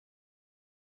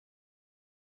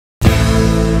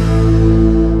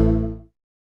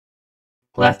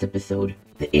Last episode,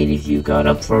 the 8 of you got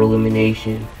up for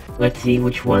elimination. Let's see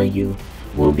which one of you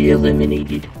will be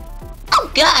eliminated. Oh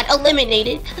god,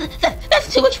 eliminated?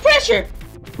 That's too much pressure!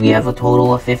 We have a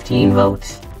total of 15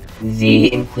 votes.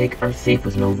 Z and Click are safe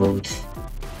with no votes.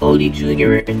 Odie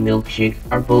Jr. and Milkshake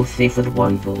are both safe with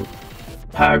 1 vote.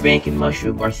 Powerbank and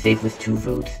Mushroom are safe with 2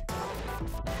 votes.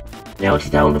 Now it's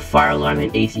down to Fire Alarm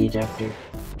and AC Ejector.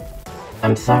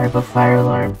 I'm sorry, but Fire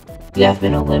Alarm, you have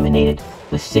been eliminated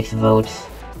with 6 votes.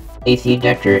 AC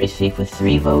Ejector is safe with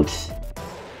 3 votes.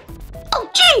 Oh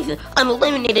jeez, I'm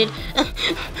eliminated.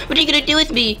 What are you gonna do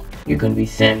with me? You're gonna be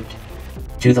sent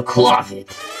to the closet.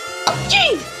 Oh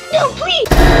jeez, no please!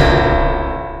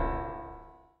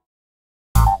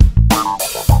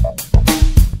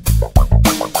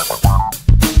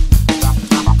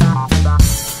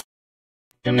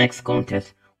 The next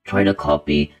contest, try to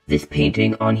copy this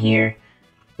painting on here.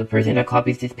 The person that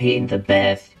copies this painting the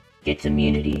best gets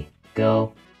immunity.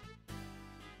 Go.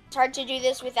 It's hard to do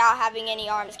this without having any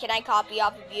arms. Can I copy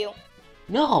off of you?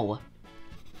 No!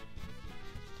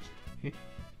 Hey,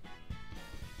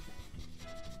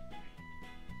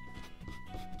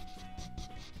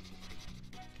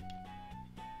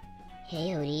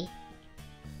 Odie.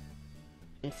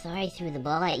 I'm sorry I threw the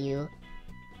ball at you.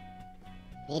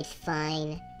 It's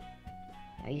fine.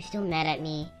 Are you still mad at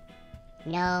me?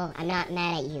 No, I'm not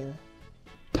mad at you.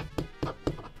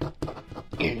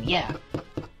 Yeah.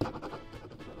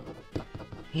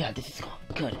 Yeah, this is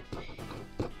good.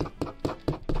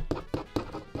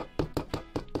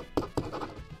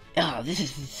 Oh, this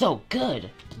is so good.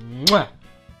 Mwah.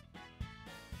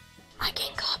 I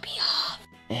can copy off.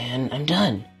 And I'm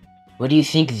done. What do you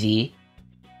think, Z?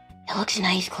 It looks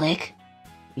nice, Click.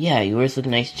 Yeah, yours look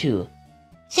nice too.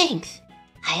 Thanks.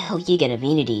 I hope you get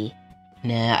immunity.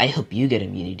 Nah, I hope you get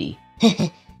immunity.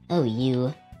 Oh,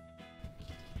 you.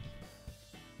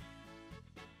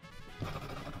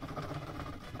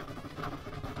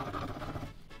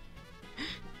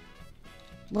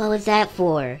 What was that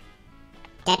for?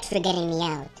 That's for getting me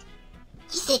out.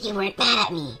 You said you weren't mad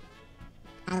at me.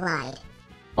 I lied.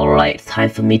 Alright, it's time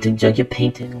for me to judge your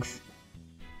paintings.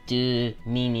 2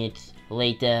 minutes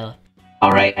later.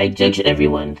 Alright, I judged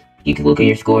everyone. You can look at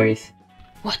your scores.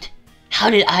 What? How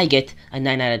did I get a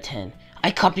 9 out of 10?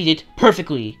 I copied it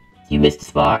perfectly. You missed a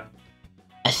spot.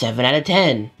 A 7 out of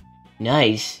 10.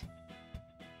 Nice.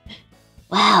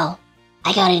 Wow,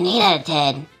 I got an 8 out of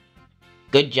 10.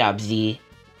 Good job, Z.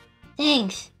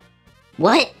 Thanks.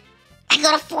 What? I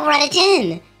got a 4 out of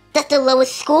 10. That's the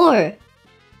lowest score.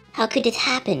 How could this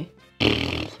happen?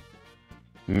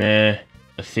 Meh,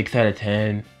 a 6 out of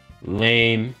 10.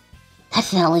 Lame.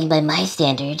 That's not lame by my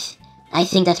standards. I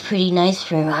think that's pretty nice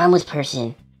for an armless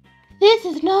person. This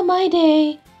is not my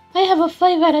day. I have a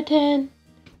 5 out of 10.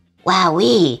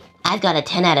 Wowee, I've got a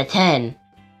 10 out of 10.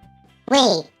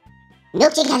 Wait,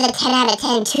 Milkshake has a 10 out of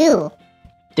 10 too.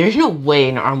 There's no way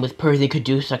an armless person could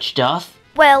do such stuff.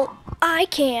 Well, I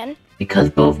can. Because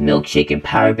both Milkshake and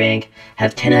Powerbank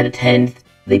have 10 out of 10s,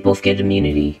 they both get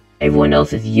immunity. Everyone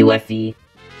else is UFE.